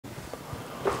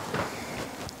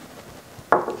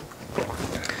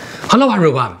Hello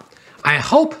everyone, I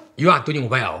hope you are doing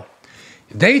well.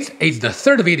 This is the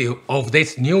third video of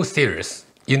this new series,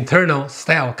 Internal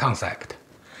Style Concept.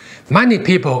 Many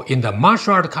people in the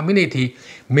martial art community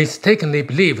mistakenly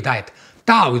believe that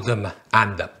Taoism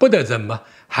and Buddhism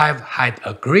have had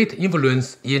a great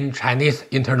influence in Chinese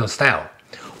internal style.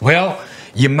 Well,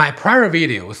 in my prior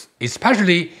videos,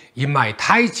 especially in my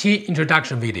taichi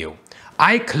introduction video,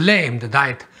 I claimed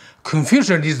that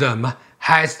Confucianism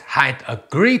has had a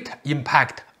great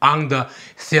impact on the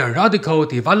theoretical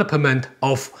development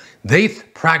of this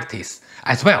practice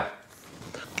as well.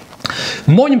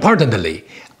 More importantly,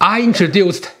 I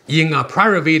introduced in a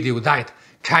prior video that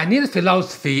Chinese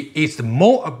philosophy is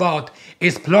more about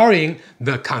exploring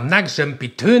the connection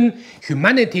between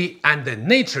humanity and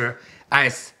nature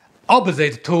as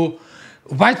opposite to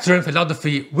Western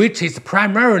philosophy, which is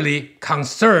primarily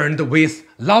concerned with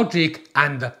logic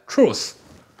and truth.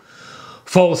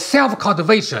 For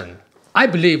self-cultivation, I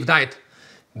believe that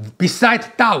besides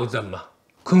Taoism,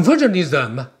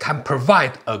 Confucianism can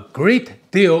provide a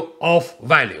great deal of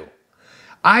value.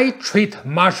 I treat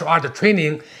martial art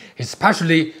training,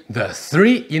 especially the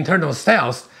three internal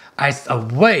styles, as a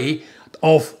way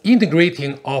of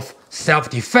integrating of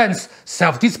self-defense,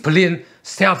 self-discipline,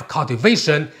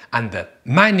 self-cultivation, and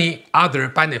many other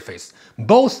benefits,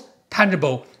 both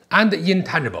tangible and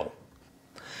intangible.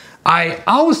 I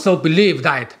also believe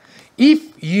that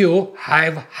if you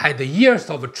have had years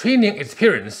of training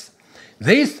experience,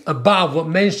 this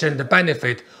above-mentioned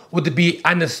benefit would be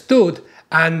understood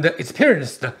and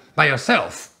experienced by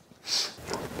yourself.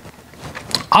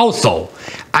 Also,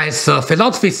 as a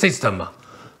philosophy system,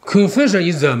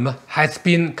 Confucianism has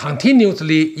been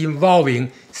continuously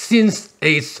evolving since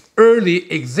its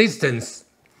early existence.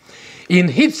 In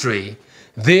history,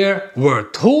 there were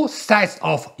two sets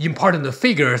of important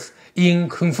figures in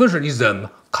Confucianism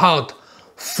called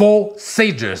Four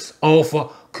Sages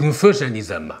of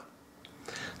Confucianism.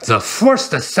 The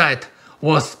first set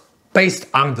was based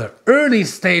on the early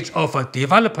stage of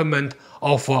development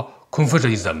of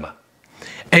Confucianism.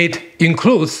 It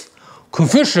includes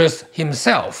Confucius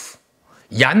himself,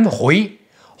 Yanhui,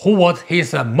 who was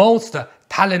his most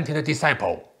talented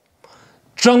disciple,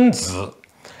 Zhengzi,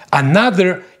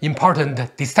 another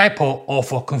important disciple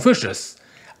of Confucius,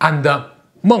 and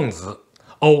Mengzi,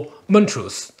 or Montreal,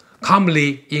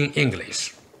 commonly in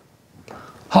English.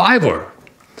 However,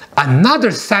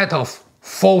 another set of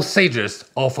four sages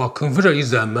of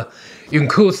Confucianism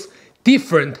includes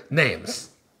different names,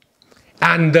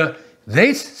 and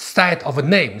this set of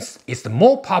names is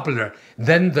more popular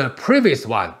than the previous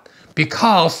one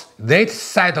because this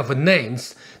set of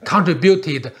names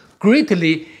contributed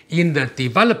greatly in the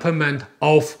development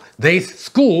of this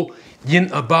school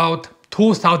in about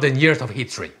 2,000 years of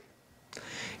history.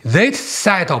 This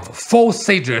set of four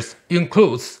sages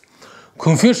includes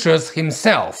Confucius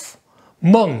himself,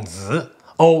 Mengzi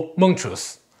or Montreal,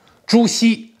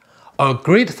 Zhu, a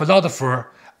great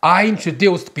philosopher I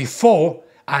introduced before,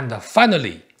 and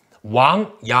finally, Wang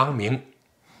Yangming,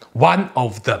 one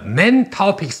of the main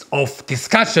topics of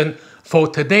discussion for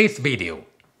today's video.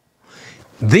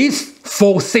 These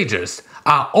four sages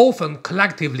are often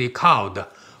collectively called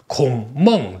Kong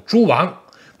Meng Zhu Wang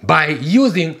by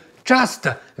using just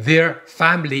their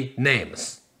family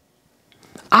names.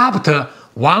 After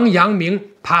Wang Yangming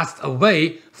passed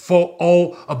away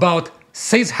for about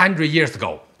 600 years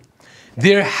ago,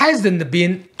 there hasn't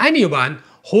been anyone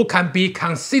who can be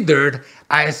considered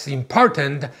as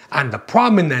important and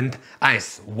prominent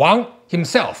as Wang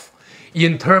himself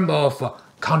in terms of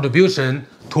contribution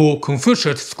to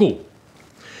Confucius school.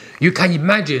 You can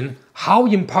imagine how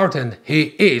important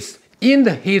he is in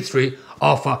the history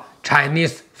of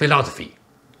Chinese philosophy.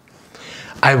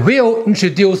 I will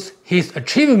introduce his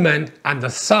achievement and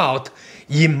thought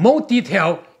in more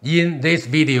detail in this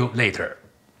video later.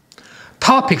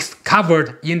 Topics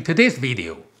covered in today's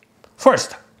video.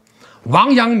 First,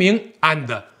 Wang Yangming and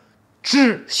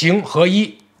Zhi Xing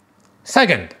He.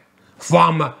 Second,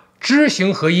 from Zhi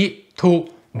Xing He to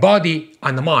body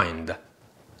and mind.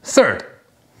 Third,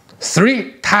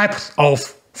 three types of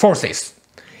forces,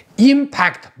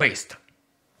 impact-based.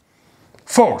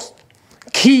 Fourth,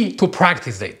 key to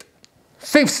practice it.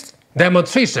 Fifth,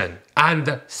 demonstration.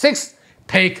 And sixth,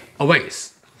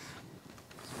 takeaways.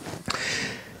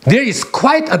 There is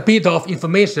quite a bit of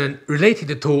information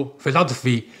related to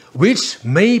philosophy which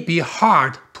may be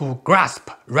hard to grasp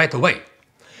right away,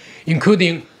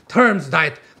 including terms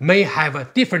that may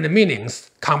have different meanings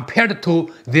compared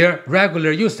to their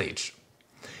regular usage.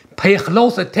 Pay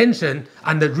close attention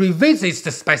and revisit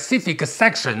the specific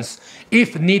sections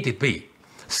if needed be.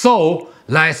 So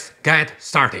let's get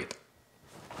started.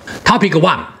 Topic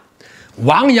 1.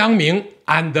 Wang Yangming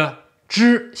and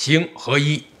知行合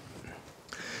一.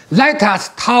 Let us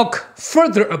talk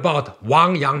further about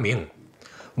Wang Yangming.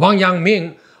 Wang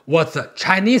Yangming was a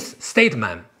Chinese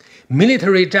statesman,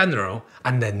 military general,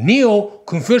 and a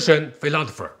Neo-Confucian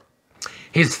philosopher.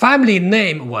 His family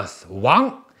name was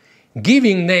Wang,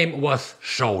 given name was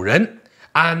Shouren,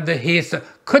 and his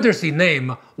courtesy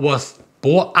name was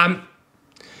Boan.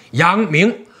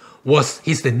 Yangming was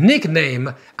his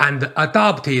nickname and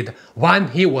adopted when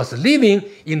he was living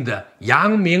in the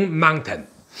Yangming mountain.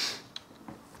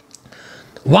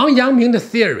 Wang Yangming's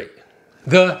theory,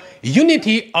 the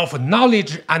unity of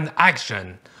knowledge and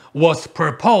action, was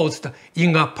proposed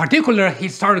in a particular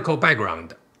historical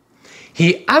background.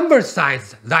 He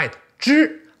emphasized that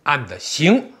知 and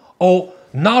行, or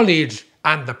knowledge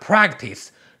and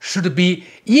practice, should be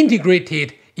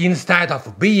integrated instead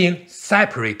of being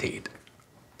separated.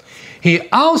 He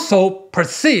also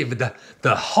perceived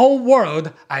the whole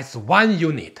world as one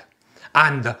unit,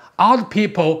 and all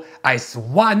people as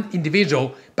one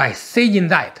individual by saying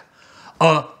that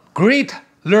a great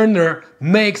learner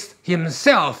makes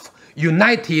himself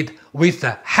united with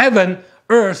heaven,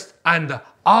 earth, and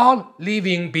all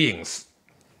living beings.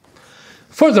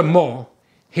 Furthermore,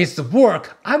 his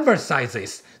work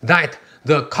emphasizes that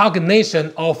the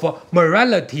cognition of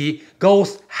morality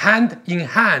goes hand in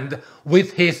hand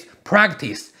with his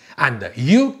practice, and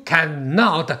you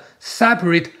cannot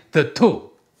separate the two.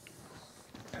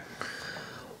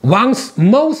 Wang's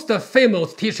most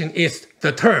famous teaching is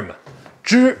the term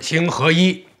知行合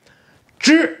一.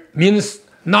 知 means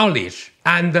knowledge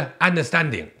and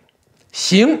understanding.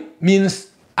 行 means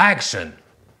action.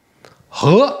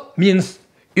 合 means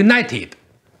united.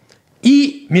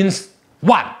 一 means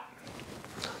one.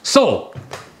 So,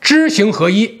 知行合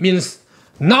一 means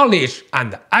knowledge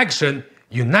and action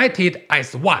united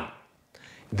as one.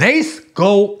 This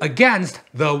go against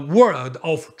the word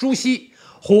of Zhu Xi,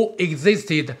 who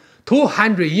existed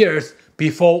 200 years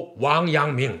before Wang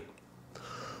Yangming.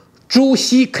 Zhu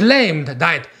Xi claimed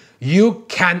that you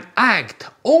can act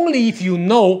only if you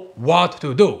know what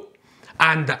to do,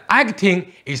 and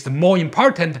acting is more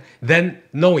important than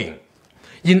knowing.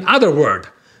 In other words,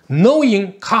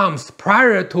 knowing comes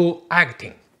prior to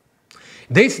acting.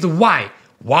 This is why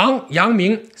Wang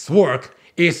Yangming's work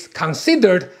is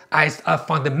considered as a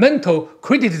fundamental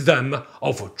criticism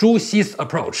of Zhu Xi's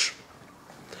approach.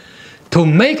 To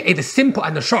make it simple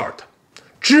and short,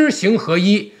 知行合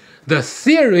一, the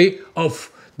theory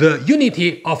of the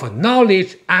unity of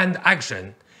knowledge and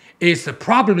action, is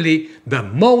probably the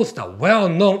most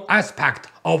well-known aspect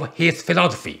of his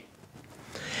philosophy.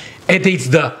 It is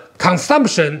the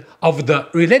consumption of the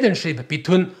relationship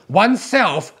between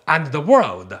oneself and the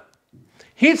world.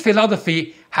 His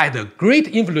philosophy had a great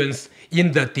influence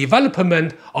in the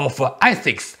development of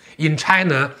ethics in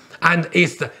China and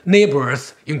its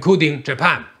neighbors, including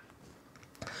Japan.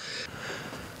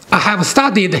 I have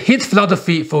studied his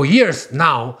philosophy for years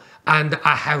now, and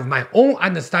I have my own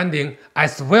understanding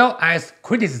as well as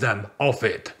criticism of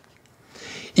it.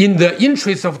 In the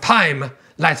interest of time,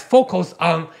 let's focus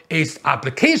on its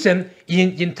application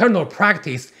in internal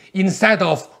practice instead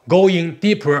of going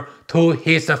deeper to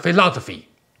his philosophy.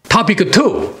 Topic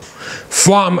 2.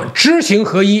 From 知行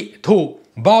合一 to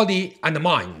body and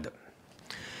mind.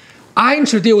 I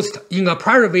introduced in a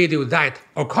prior video that,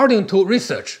 according to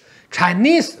research,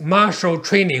 Chinese martial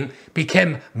training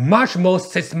became much more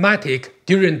systematic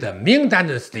during the Ming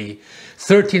Dynasty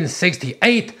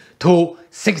 1368 to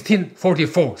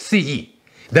 1644 CE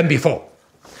than before.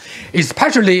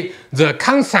 Especially the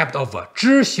concept of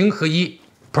知行合一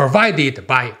provided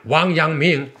by Wang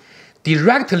Yangming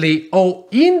directly or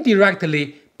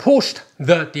indirectly pushed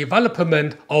the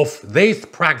development of this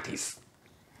practice.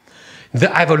 The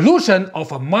evolution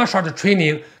of martial art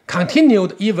training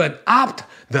continued even after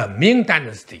the Ming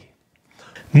Dynasty.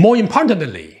 More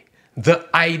importantly, the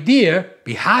idea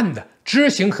behind 知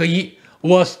行合一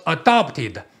was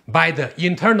adopted by the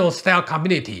internal style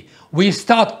community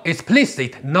without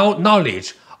explicit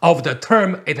knowledge of the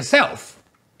term itself.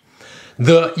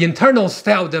 The internal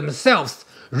style themselves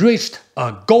reached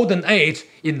a golden age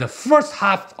in the first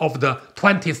half of the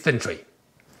 20th century.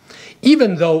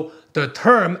 Even though the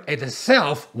term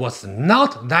itself was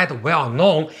not that well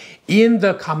known in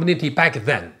the community back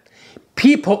then,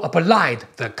 people applied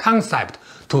the concept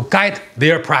to guide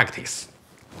their practice.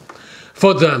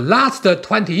 For the last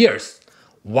 20 years,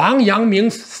 Wang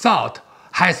Yangming's thought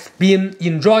has been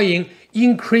enjoying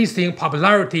increasing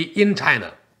popularity in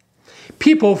China.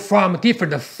 People from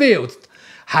different fields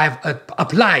have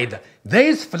applied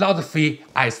this philosophy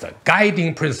as a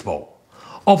guiding principle.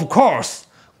 Of course,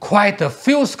 quite a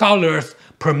few scholars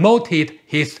promoted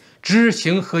his 知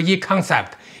行合一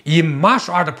concept in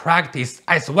martial art practice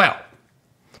as well.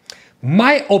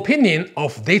 My opinion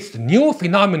of this new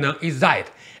phenomenon is that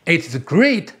it's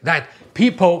great that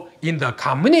people in the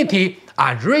community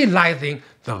are realizing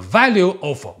the value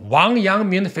of Wang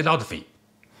Yangming philosophy.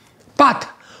 But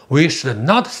we should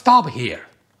not stop here.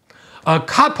 A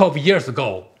couple of years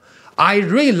ago, I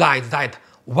realized that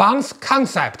Wang's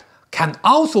concept can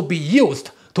also be used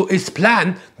to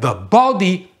explain the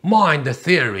body-mind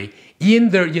theory in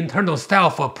the internal style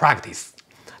for practice.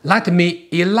 Let me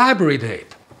elaborate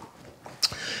it.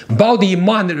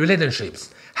 Body-mind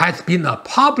relationships has been a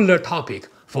popular topic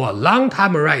for a long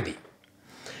time already.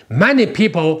 Many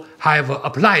people have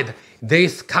applied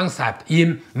this concept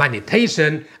in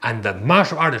meditation and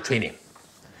martial art training.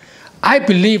 I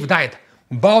believe that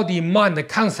body-mind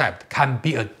concept can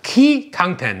be a key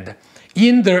content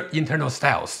in their internal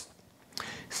styles.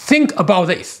 Think about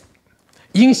this.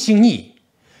 In xingyi,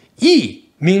 yi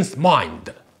means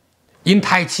mind. In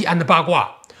taichi and Bagua,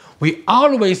 we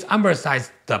always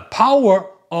emphasize the power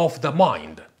of the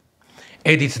mind.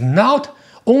 It is not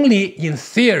only in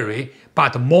theory,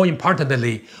 but more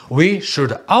importantly, we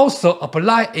should also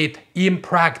apply it in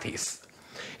practice.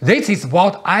 This is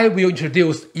what I will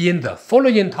introduce in the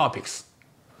following topics.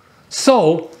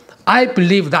 So, I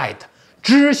believe that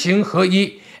知行合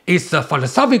一 is the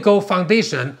philosophical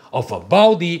foundation of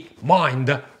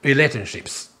body-mind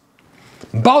relationships.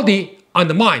 Body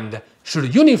and mind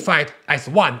should unify as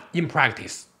one in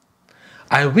practice.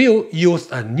 I will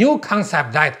use a new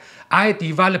concept that I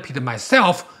developed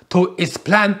myself to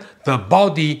explain the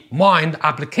body-mind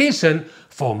application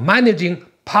for managing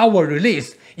power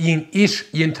release in each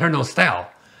internal style.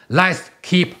 Let's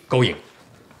keep going.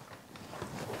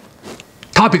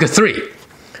 Topic 3.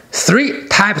 3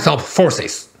 types of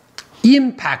forces.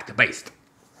 Impact-based.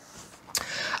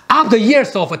 After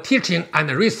years of teaching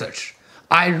and research,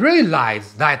 I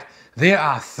realized that there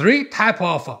are 3 types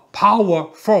of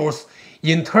power force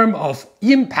in terms of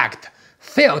impact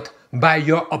felt by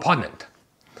your opponent.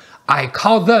 I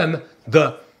call them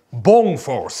the bone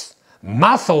force,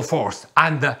 muscle force,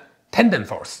 and tendon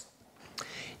force.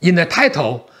 In the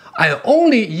title, I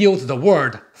only use the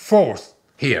word force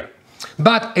here,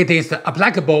 but it is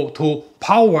applicable to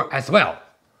power as well.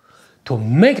 To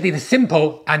make it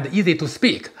simple and easy to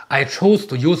speak, I chose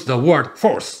to use the word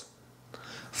force.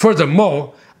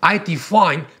 Furthermore, I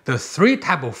define the 3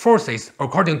 types of forces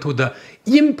according to the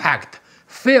impact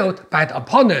felt by the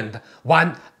opponent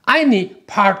when any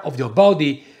part of your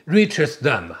body reaches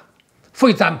them. For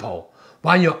example,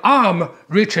 when your arm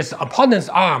reaches the opponent's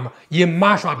arm in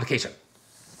martial application.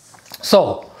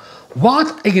 So,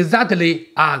 what exactly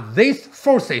are these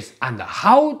forces and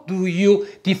how do you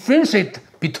differentiate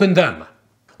between them?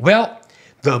 Well,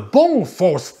 the bone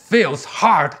force feels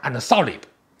hard and solid.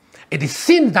 It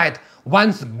seems that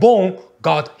one's bone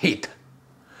got hit.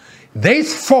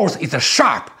 This force is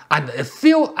sharp and it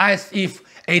feels as if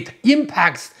it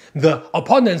impacts the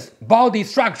opponent's body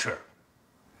structure.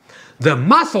 The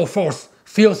muscle force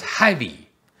feels heavy.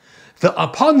 The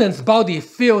opponent's body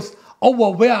feels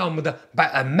overwhelmed by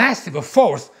a massive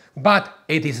force, but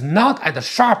it is not as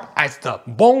sharp as the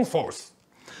bone force.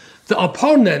 The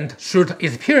opponent should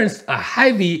experience a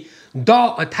heavy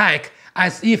dull attack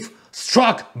as if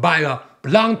struck by a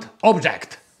blunt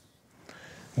object.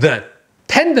 The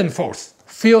tendon force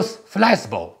feels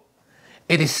flexible.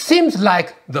 It seems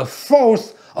like the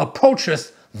force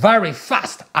approaches very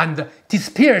fast and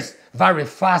disappears very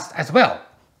fast as well.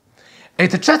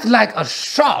 It's just like a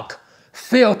shock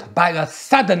felt by a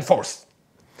sudden force.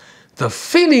 The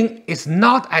feeling is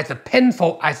not as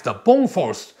painful as the bone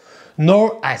force,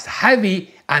 nor as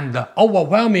heavy and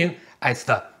overwhelming as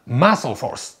the muscle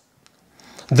force.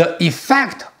 The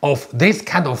effect of this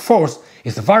kind of force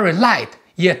is very light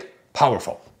yet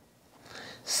powerful.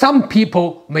 Some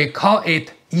people may call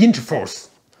it inch force.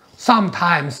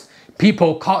 Sometimes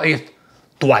people call it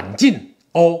短劲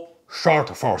or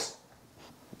short force.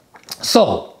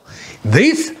 So,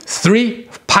 these 3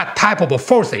 types of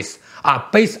forces are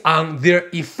based on their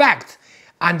effect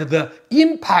and the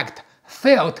impact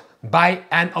felt by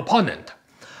an opponent,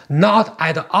 not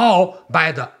at all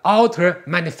by the outer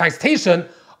manifestation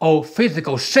or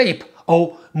physical shape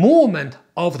or movement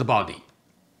of the body.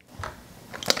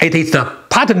 It is a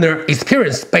partner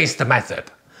experience-based method,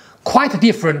 quite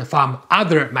different from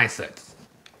other methods.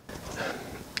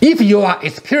 If you are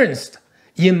experienced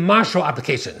in martial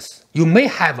applications, you may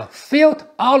have felt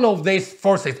all of these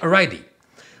forces already.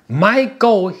 My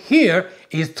goal here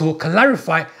is to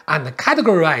clarify and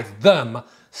categorize them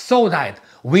so that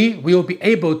we will be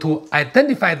able to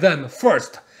identify them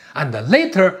first and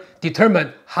later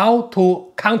determine how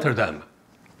to counter them.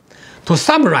 To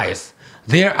summarize,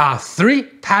 there are three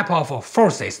types of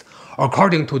forces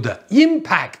according to the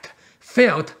impact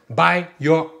felt by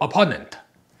your opponent.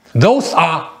 Those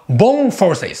are bone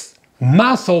forces,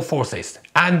 muscle forces,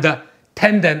 and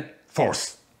tendon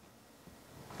force.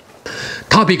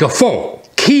 Topic 4.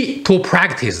 Key to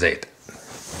practice it.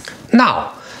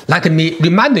 Now, let me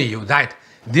remind you that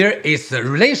there is a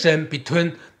relation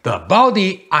between the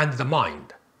body and the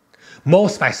mind. More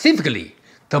specifically,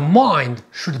 the mind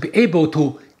should be able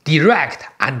to direct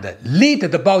and lead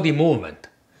the body movement.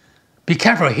 Be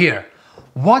careful here.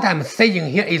 What I'm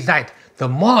saying here is that the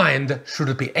mind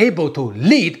should be able to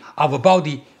lead our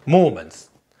body movements.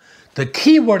 The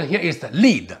key word here is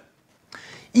lead.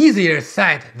 Easier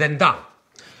said than done.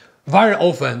 Very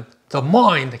often, the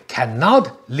mind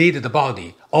cannot lead the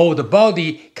body, or the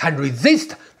body can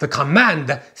resist the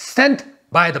command sent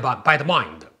by the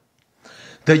mind.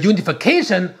 The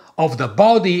unification of the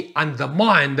body and the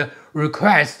mind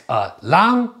requires a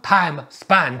long time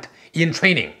spent in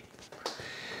training.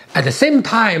 At the same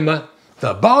time,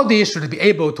 the body should be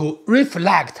able to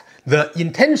reflect the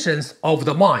intentions of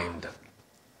the mind.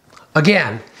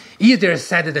 Again, easier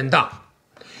said than done.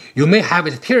 You may have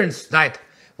experienced that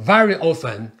very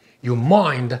often your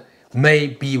mind may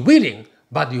be willing,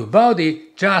 but your body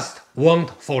just won't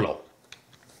follow.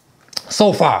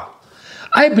 So far,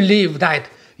 I believe that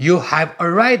you have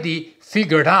already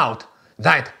figured out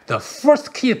that the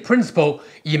first key principle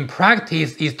in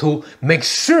practice is to make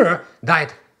sure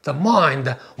that the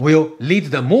mind will lead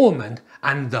the movement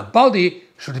and the body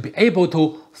should be able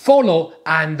to follow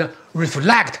and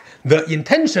reflect the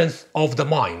intentions of the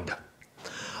mind.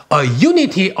 A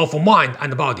unity of mind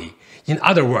and body, in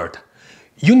other words,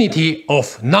 unity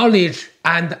of knowledge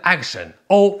and action,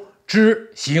 or 知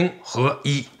行合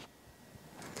一.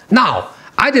 Now,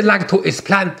 I'd like to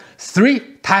explain three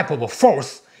types of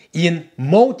force in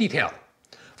more detail.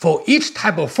 For each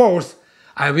type of force,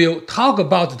 I will talk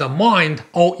about the mind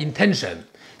or intention,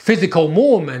 physical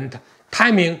movement,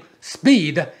 timing,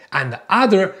 speed, and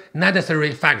other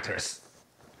necessary factors.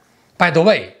 By the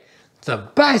way, the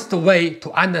best way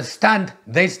to understand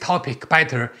this topic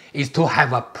better is to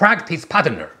have a practice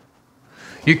partner.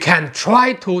 You can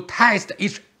try to test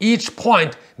each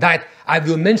point that I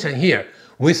will mention here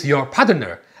with your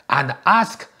partner and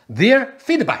ask their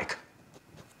feedback.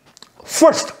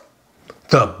 First,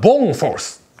 the bone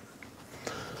force.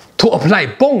 To apply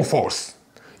bone force,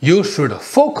 you should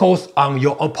focus on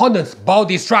your opponent's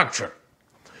body structure.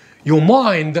 Your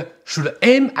mind should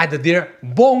aim at their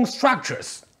bone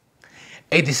structures.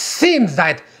 It seems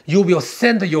that you will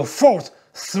send your force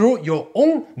through your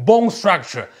own bone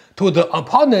structure to the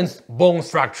opponent's bone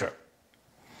structure.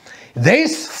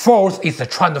 This force is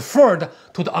transferred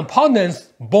to the opponent's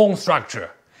bone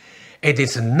structure. It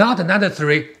is not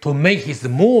necessary to make his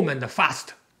movement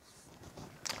fast.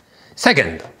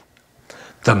 Second,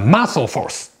 the muscle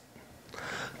force.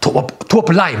 To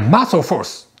apply muscle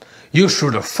force, you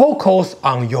should focus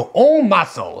on your own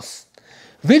muscles.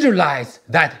 Visualize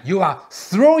that you are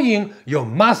throwing your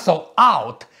muscle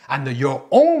out and your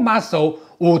own muscle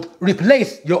would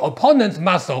replace your opponent's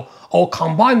muscle or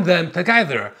combine them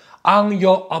together on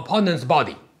your opponent's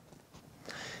body.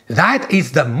 That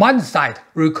is the mindset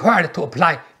required to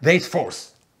apply this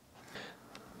force.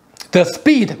 The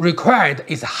speed required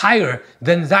is higher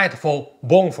than that for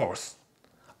bone force.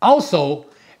 Also,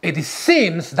 it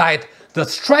seems that the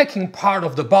striking part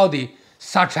of the body,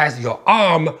 such as your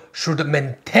arm, should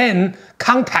maintain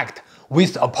contact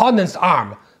with the opponent's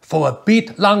arm for a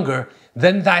bit longer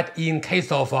than that in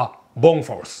case of bone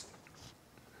force.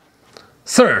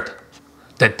 Third,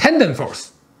 the tendon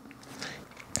force.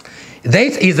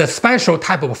 This is a special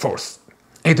type of force.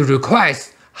 It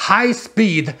requires high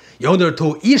speed in order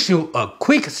to issue a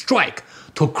quick strike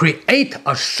to create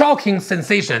a shocking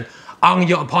sensation on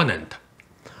your opponent.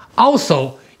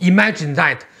 Also, imagine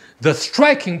that the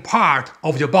striking part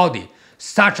of your body,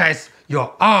 such as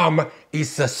your arm,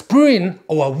 is a spring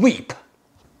or a whip.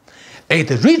 It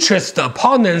reaches the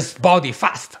opponent's body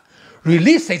fast,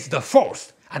 releases the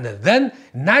force, and then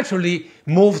naturally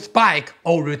moves back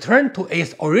or returns to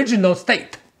its original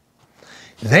state.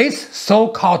 This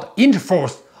so-called inch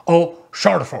force or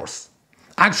short force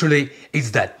actually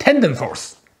is the tendon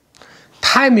force.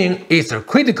 Timing is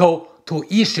critical to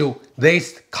issue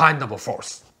this kind of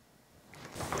force.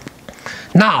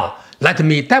 Now, let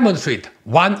me demonstrate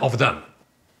one of them.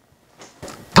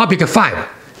 Topic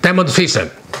 5. Demonstration.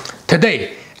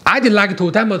 Today, I'd like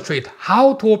to demonstrate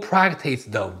how to practice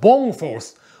the bone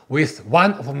force with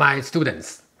one of my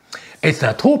students. It's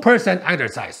a two-person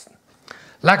exercise.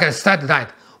 Like I said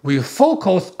that we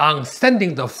focus on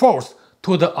sending the force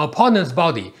to the opponent's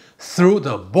body through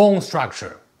the bone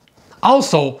structure.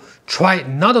 Also, try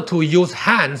not to use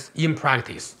hands in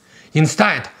practice.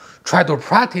 Instead, try to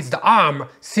practice the arm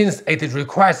since it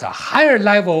requires a higher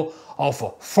level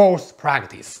of force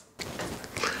practice.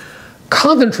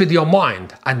 Concentrate your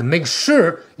mind and make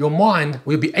sure your mind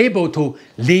will be able to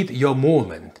lead your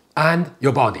movement and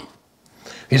your body.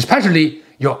 Especially,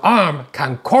 your arm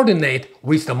can coordinate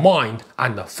with the mind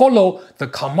and follow the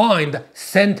command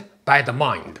sent by the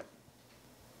mind.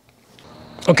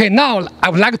 Okay, now I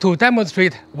would like to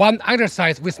demonstrate one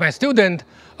exercise with my student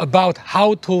about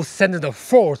how to send the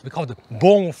force, we call it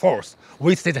bone force,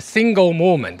 with this single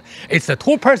movement. It's a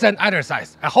two-person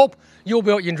exercise. I hope you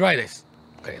will enjoy this.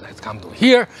 Okay, let's come to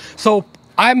here. So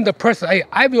I'm the person A,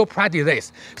 I will practice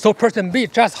this. So person B,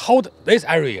 just hold this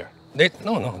area.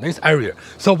 This area.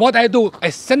 So what I do, I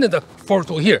send the force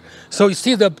to here. So you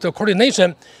see the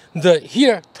coordination,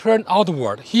 here turn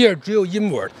outward, here drill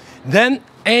inward. Then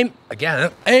aim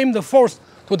the force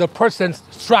to the person's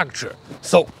structure.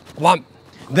 So one,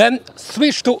 then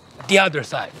switch to the other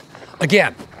side.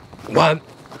 Again, one.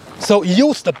 So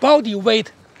use the body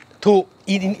weight to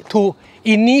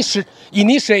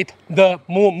initiate the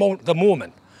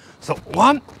movement. So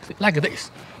one, like this.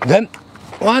 Then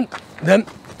one, then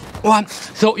one.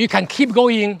 So you can keep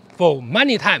going for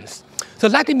many times. So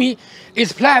let me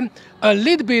explain a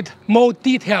little bit more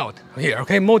detailed here,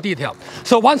 okay, more detailed.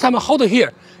 So once I'm holding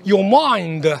here, your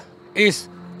mind is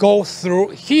go through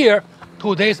here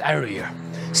to this area.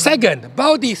 Second,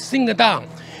 body sink down.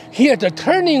 Here, the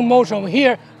turning motion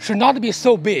here should not be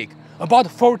so big, about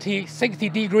 40, 60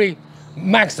 degree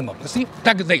maximum. You see,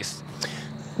 like this.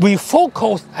 We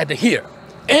focus at here,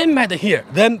 aim at here,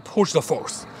 then push the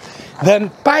force.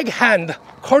 Then back hand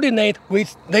coordinate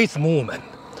with this movement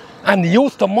and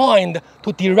use the mind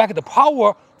to direct the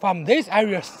power from this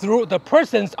area through the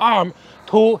person's arm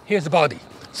to his body.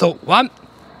 So one,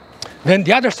 then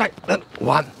the other side, then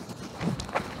one.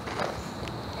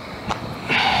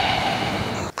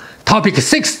 Topic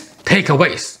 6,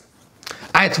 takeaways.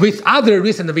 As with other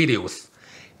recent videos,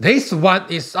 this one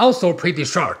is also pretty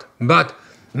short, but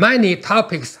many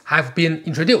topics have been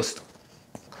introduced.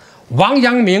 Wang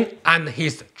Yangming and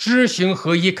his 知行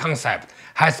合一 concept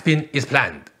has been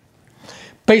explained.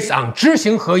 Based on 知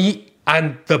行合一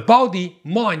and the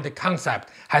body-mind concept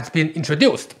has been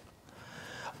introduced.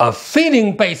 A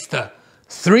feeling-based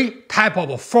 3 type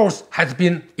of force has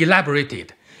been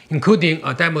elaborated, including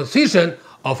a demonstration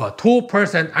of a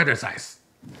 2-person exercise.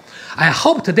 I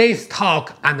hope today's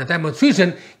talk and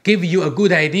demonstration give you a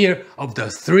good idea of the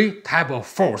 3 type of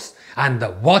force and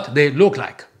what they look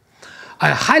like. I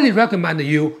highly recommend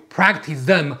you practice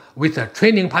them with a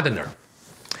training partner.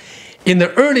 In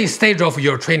the early stage of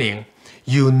your training,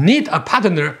 you need a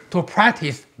partner to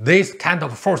practice these kind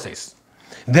of forces.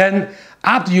 Then,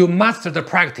 after you master the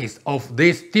practice of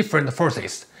these different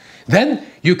forces, then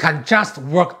you can just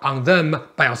work on them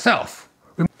by yourself.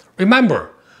 Remember,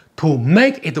 to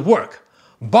make it work,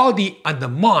 body and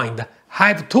mind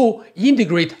have to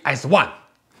integrate as one.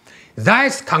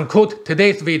 That concludes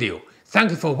today's video.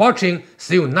 Thank you for watching,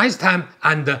 see you next time,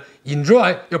 and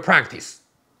enjoy your practice.